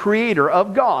existence of a creator,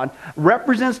 of God,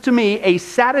 represents to me a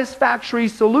satisfactory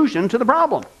solution to the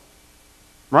problem.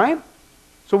 Right?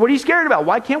 So what are you scared about?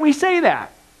 Why can't we say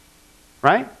that?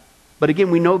 Right? But again,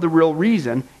 we know the real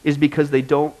reason is because they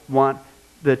don't want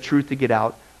the truth to get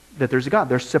out that there's a God.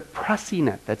 They're suppressing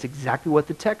it. That's exactly what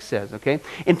the text says, okay?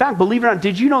 In fact, believe it or not,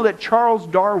 did you know that Charles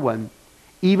Darwin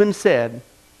even said,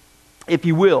 if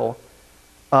you will,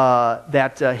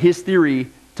 that his theory,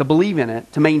 to believe in it,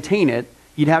 to maintain it,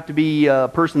 you'd have to be a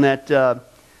person that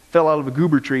fell out of a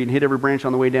goober tree and hit every branch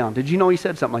on the way down. Did you know he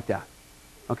said something like that?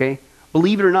 Okay?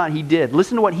 Believe it or not, he did.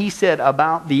 Listen to what he said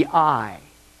about the eye.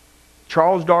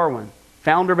 Charles Darwin,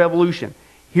 founder of evolution.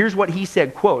 Here's what he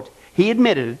said, quote, he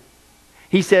admitted,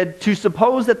 he said, to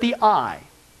suppose that the eye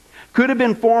could have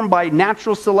been formed by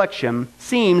natural selection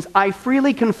seems, I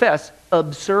freely confess,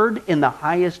 absurd in the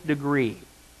highest degree.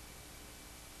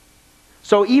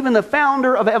 So even the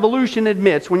founder of evolution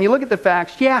admits, when you look at the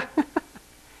facts, yeah,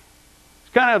 it's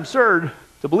kind of absurd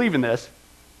to believe in this.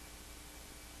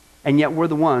 And yet we're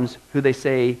the ones who they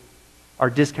say are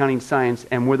discounting science,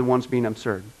 and we're the ones being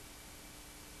absurd.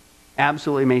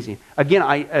 Absolutely amazing. Again,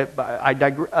 I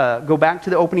go back to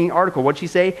the opening article. What'd she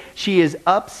say? She is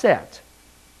upset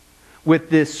with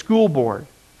this school board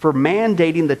for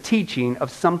mandating the teaching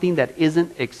of something that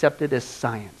isn't accepted as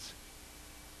science.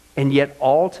 And yet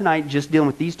all tonight, just dealing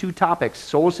with these 2 topics,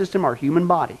 solar system, our human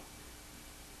body,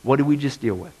 what do we just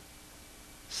deal with?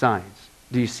 Science.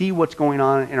 Do you see what's going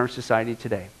on in our society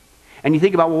today? And you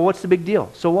think about, well, what's the big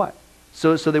deal? So what?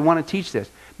 So they want to teach this.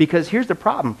 Because here's the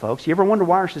problem, folks. You ever wonder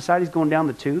why our society's going down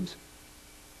the tubes?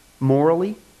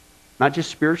 Morally, not just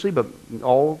spiritually, but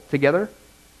all together.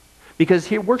 Because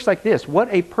here it works like this.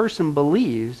 What a person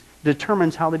believes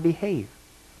determines how they behave.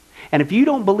 And if you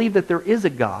don't believe that there is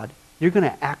a God, you're going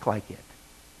to act like it.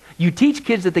 You teach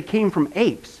kids that they came from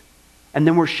apes, and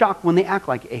then we're shocked when they act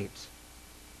like apes.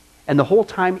 And the whole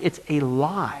time it's a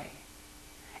lie.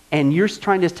 And you're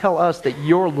trying to tell us that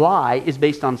your lie is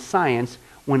based on science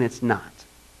when it's not.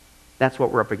 That's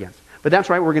what we're up against. But that's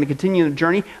right, we're going to continue the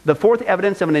journey. The 4th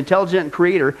evidence of an intelligent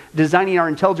creator designing our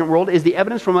intelligent world is the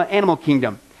evidence from an animal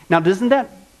kingdom. Now, doesn't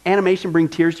that animation bring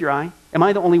tears to your eye? Am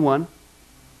I the only one?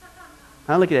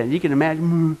 Now look at that. You can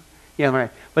imagine. Yeah,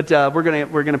 right. But we're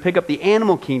going to pick up the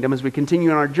animal kingdom as we continue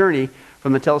on our journey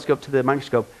from the telescope to the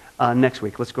microscope next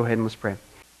week. Let's go ahead and let's pray.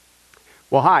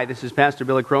 Well, hi, this is Pastor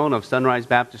Billy Crone of Sunrise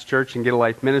Baptist Church and Get a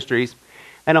Life Ministries,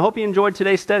 and I hope you enjoyed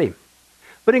today's study.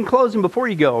 But in closing, before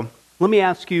you go, let me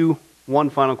ask you one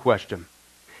final question.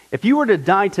 If you were to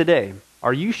die today,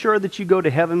 are you sure that you go to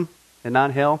heaven and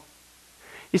not hell?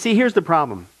 You see, here's the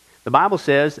problem. The Bible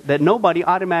says that nobody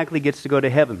automatically gets to go to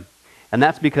heaven. And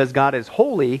that's because God is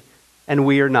holy and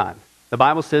we are not. The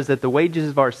Bible says that the wages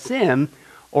of our sin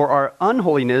or our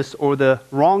unholiness or the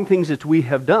wrong things that we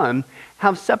have done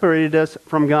have separated us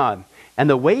from God. And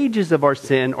the wages of our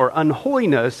sin or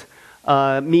unholiness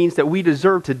means that we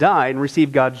deserve to die and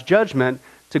receive God's judgment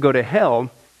to go to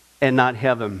hell and not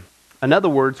heaven. In other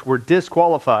words, we're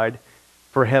disqualified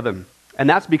for heaven. And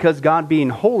that's because God being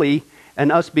holy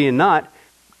and us being not,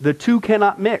 the two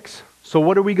cannot mix. So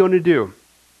what are we going to do?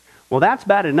 Well, that's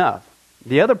bad enough.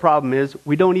 The other problem is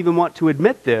we don't even want to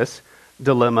admit this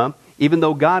dilemma, even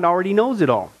though God already knows it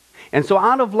all. And so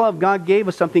out of love, God gave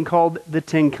us something called the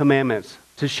 10 Commandments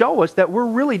to show us that we're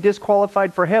really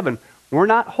disqualified for heaven. We're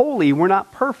not holy. We're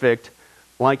not perfect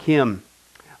like Him.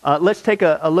 Let's take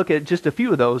a look at just a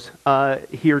few of those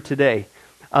here today.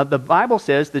 The Bible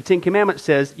says, the 10 Commandments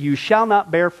says, you shall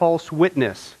not bear false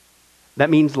witness. That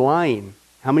means lying.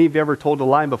 How many of you ever told a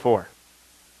lie before?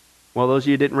 Well, those of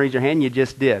you who didn't raise your hand, you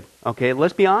just did. Okay,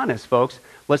 let's be honest, folks.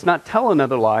 Let's not tell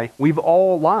another lie. We've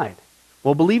all lied.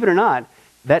 Well, believe it or not,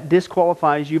 that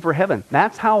disqualifies you for heaven.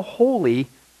 That's how holy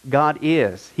God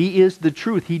is. He is the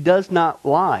truth. He does not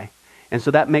lie. And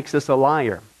so that makes us a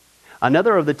liar.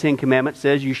 Another of the 10 Commandments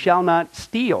says, you shall not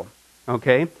steal.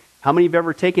 Okay? How many have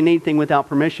ever taken anything without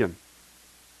permission?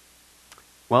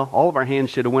 Well, all of our hands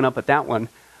should have went up at that one.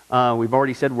 We've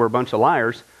already said we're a bunch of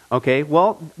liars. Okay,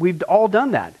 well, we've all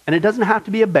done that. And it doesn't have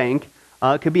to be a bank.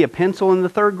 It could be a pencil in the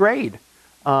 3rd grade.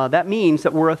 That means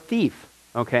that we're a thief.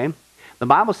 Okay? The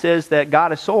Bible says that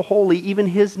God is so holy, even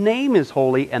His name is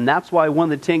holy. And that's why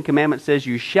one of the 10 Commandments says,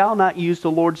 you shall not use the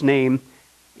Lord's name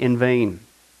in vain.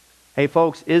 Hey,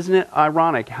 folks, isn't it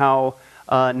ironic how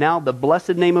now the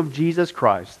blessed name of Jesus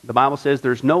Christ, the Bible says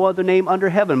there's no other name under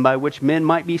heaven by which men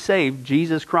might be saved,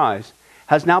 Jesus Christ,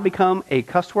 has now become a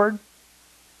cuss word?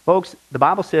 Folks, the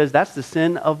Bible says that's the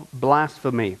sin of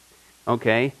blasphemy.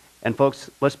 Okay? And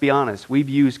folks, let's be honest. We've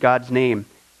used God's name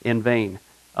in vain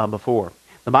before.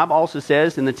 The Bible also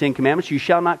says in the 10 Commandments, you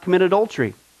shall not commit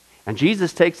adultery. And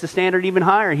Jesus takes the standard even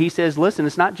higher. He says, listen,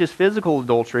 it's not just physical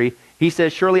adultery. He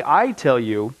says, surely I tell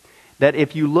you that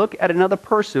if you look at another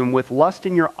person with lust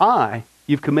in your eye,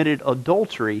 you've committed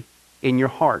adultery in your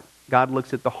heart. God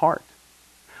looks at the heart.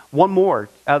 One more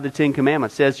out of the 10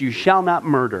 Commandments says, you shall not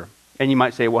murder. And you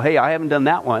might say, well, hey, I haven't done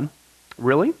that one.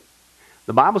 Really?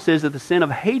 The Bible says that the sin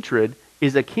of hatred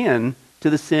is akin to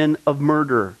the sin of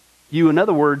murder. You, in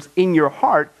other words, in your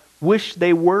heart, wish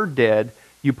they were dead.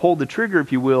 You pulled the trigger,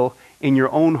 if you will, in your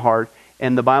own heart.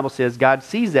 And the Bible says God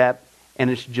sees that, and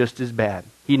it's just as bad.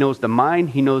 He knows the mind,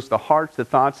 He knows the hearts, the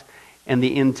thoughts, and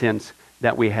the intents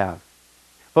that we have.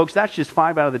 Folks, that's just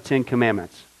 5 out of the 10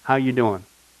 Commandments. How you doing?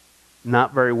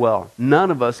 Not very well. None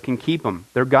of us can keep them.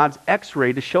 They're God's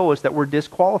x-ray to show us that we're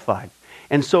disqualified.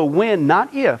 And so when,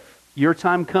 not if, your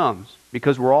time comes,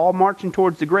 because we're all marching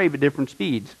towards the grave at different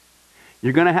speeds,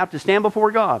 you're going to have to stand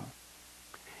before God.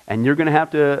 And you're going to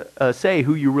have to say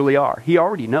who you really are. He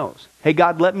already knows. Hey,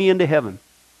 God, let me into heaven.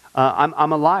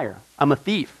 I'm a liar. I'm a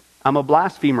thief. I'm a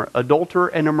blasphemer, adulterer,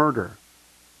 and a murderer.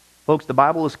 Folks, the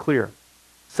Bible is clear.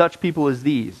 Such people as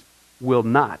these will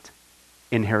not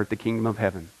inherit the kingdom of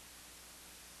heaven.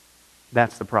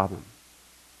 That's the problem.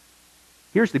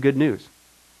 Here's the good news.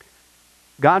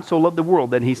 God so loved the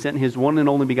world that He sent His one and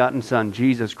only begotten Son,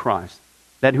 Jesus Christ,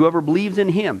 that whoever believes in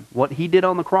Him, what He did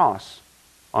on the cross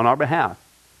on our behalf,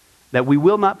 that we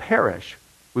will not perish,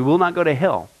 we will not go to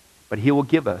hell, but He will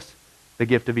give us the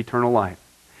gift of eternal life.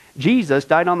 Jesus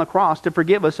died on the cross to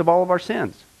forgive us of all of our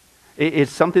sins.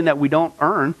 It's something that we don't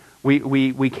earn.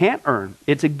 We can't earn.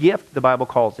 It's a gift, the Bible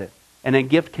calls it. And a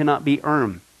gift cannot be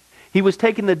earned. He was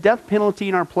taking the death penalty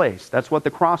in our place. That's what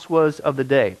the cross was of the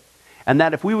day. And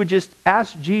that if we would just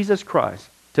ask Jesus Christ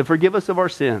to forgive us of our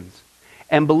sins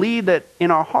and believe that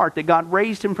in our heart that God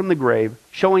raised Him from the grave,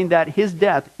 showing that His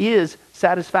death is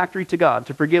satisfactory to God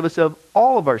to forgive us of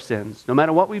all of our sins, no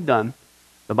matter what we've done,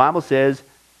 the Bible says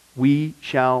we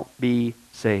shall be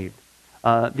saved.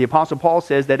 The Apostle Paul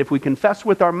says that if we confess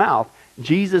with our mouth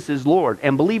Jesus is Lord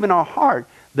and believe in our heart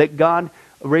that God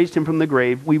raised Him from the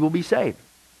grave, we will be saved.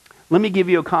 Let me give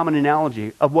you a common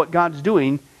analogy of what God's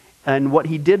doing and what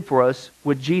He did for us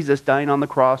with Jesus dying on the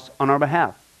cross on our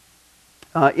behalf.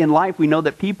 In life, we know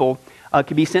that people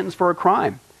can be sentenced for a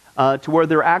crime to where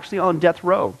they're actually on death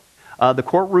row. The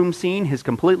courtroom scene has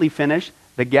completely finished.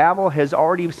 The gavel has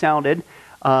already sounded.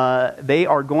 They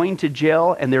are going to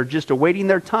jail, and they're just awaiting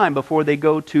their time before they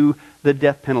go to the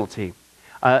death penalty.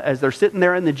 As they're sitting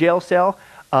there in the jail cell,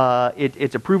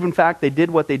 It's a proven fact. They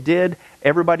did what they did.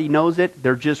 Everybody knows it.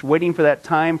 They're just waiting for that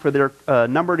time for their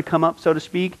number to come up, so to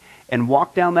speak, and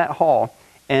walk down that hall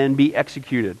and be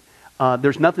executed.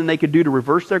 There's nothing they could do to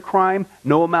reverse their crime.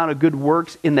 No amount of good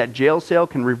works in that jail cell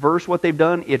can reverse what they've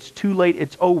done. It's too late.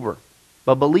 It's over.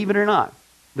 But believe it or not,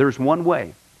 there's one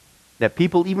way that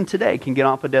people even today can get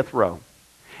off a death row.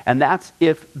 And that's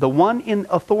if the one in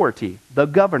authority, the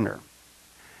governor,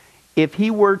 if he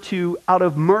were to, out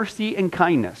of mercy and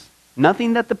kindness,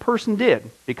 nothing that the person did,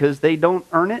 because they don't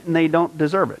earn it and they don't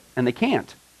deserve it, and they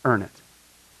can't earn it,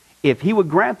 if he would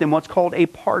grant them what's called a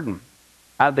pardon,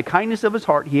 out of the kindness of his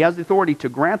heart, he has the authority to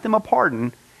grant them a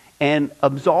pardon and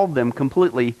absolve them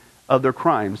completely of their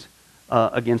crimes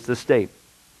against the state.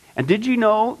 And did you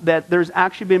know that there's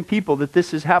actually been people that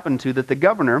this has happened to, that the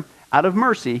governor, out of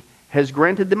mercy, has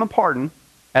granted them a pardon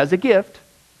as a gift,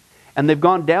 and they've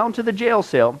gone down to the jail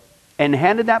cell and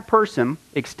handed that person,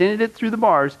 extended it through the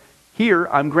bars, here,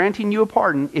 I'm granting you a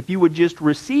pardon. If you would just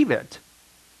receive it,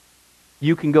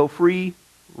 you can go free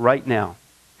right now.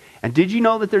 And did you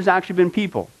know that there's actually been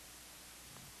people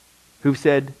who've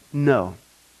said, no,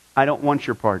 I don't want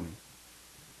your pardon.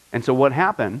 And so what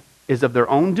happened is, of their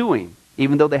own doing,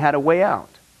 even though they had a way out,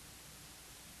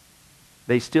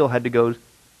 they still had to go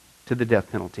to the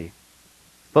death penalty.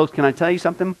 Folks, can I tell you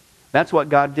something? That's what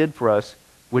God did for us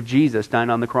with Jesus dying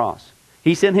on the cross.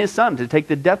 He sent his son to take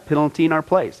the death penalty in our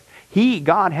place.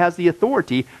 God has the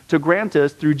authority to grant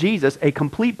us through Jesus a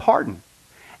complete pardon.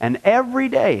 And every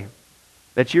day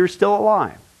that you're still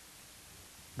alive,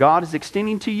 God is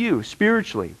extending to you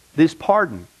spiritually this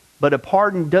pardon. But a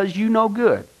pardon does you no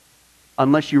good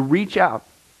unless you reach out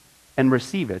and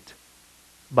receive it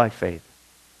by faith.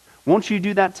 Won't you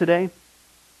do that today?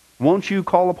 Won't you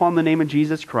call upon the name of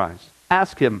Jesus Christ?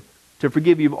 Ask him to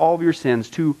forgive you of all of your sins,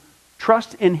 to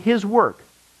trust in his work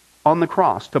on the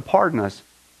cross to pardon us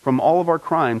from all of our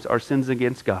crimes, our sins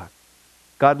against God.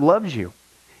 God loves you.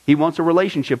 He wants a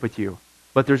relationship with you.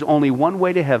 But there's only one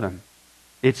way to heaven.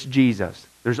 It's Jesus.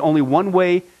 There's only one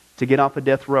way to get off a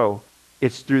death row.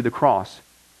 It's through the cross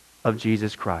of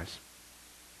Jesus Christ.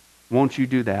 Won't you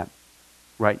do that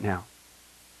right now?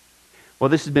 Well,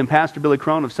 this has been Pastor Billy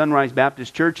Crone of Sunrise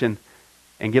Baptist Church and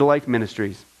Get a Life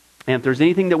Ministries. And if there's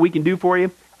anything that we can do for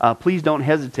you, please don't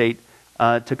hesitate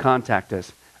to contact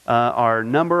us. Our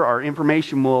number, our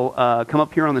information will come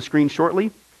up here on the screen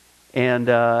shortly. And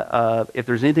if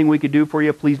there's anything we could do for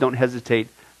you, please don't hesitate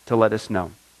to let us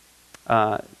know.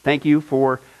 Thank you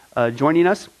for joining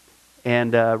us.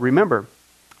 And remember,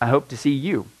 I hope to see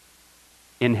you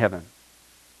in heaven.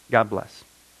 God bless.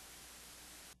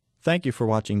 Thank you for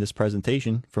watching this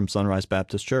presentation from Sunrise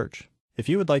Baptist Church. If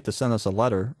you would like to send us a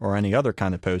letter or any other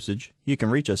kind of postage, you can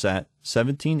reach us at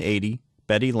 1780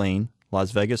 Betty Lane,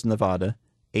 Las Vegas, Nevada,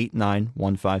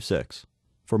 89156.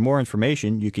 For more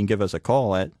information, you can give us a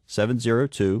call at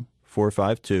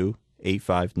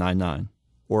 702-452-8599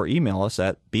 or email us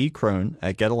at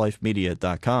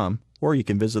bcrone@getalifemedia.com, or you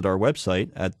can visit our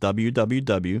website at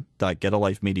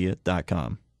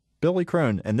www.getalifemedia.com. Billy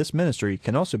Crone and this ministry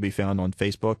can also be found on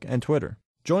Facebook and Twitter.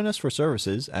 Join us for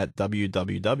services at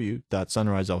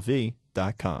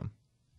www.sunriselv.com.